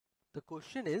The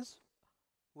question is,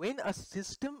 when a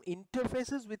system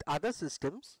interfaces with other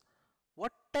systems,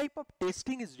 what type of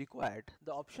testing is required?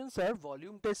 The options are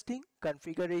volume testing,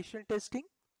 configuration testing,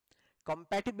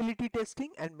 compatibility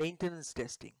testing, and maintenance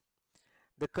testing.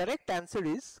 The correct answer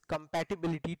is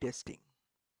compatibility testing.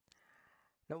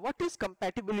 Now, what is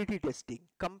compatibility testing?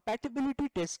 Compatibility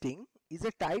testing is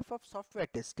a type of software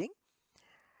testing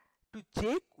to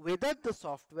check whether the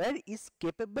software is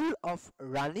capable of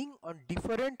running on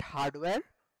different hardware,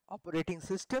 operating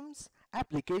systems,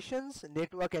 applications,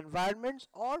 network environments,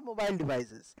 or mobile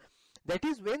devices. That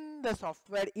is, when the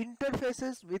software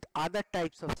interfaces with other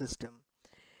types of system.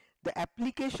 The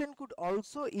application could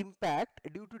also impact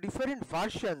due to different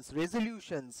versions,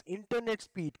 resolutions, internet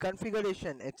speed,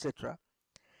 configuration, etc.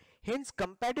 Hence,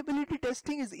 compatibility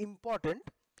testing is important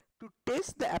to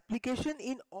test the application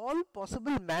in all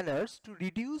possible manners to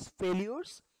reduce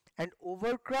failures and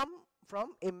overcome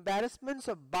from embarrassments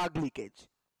of bug leakage.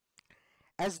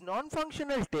 As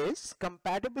non-functional tests,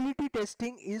 compatibility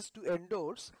testing is to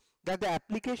endorse that the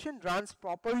application runs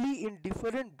properly in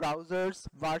different browsers,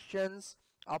 versions,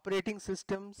 operating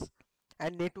systems,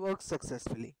 and networks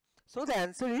successfully. So the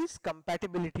answer is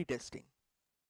compatibility testing.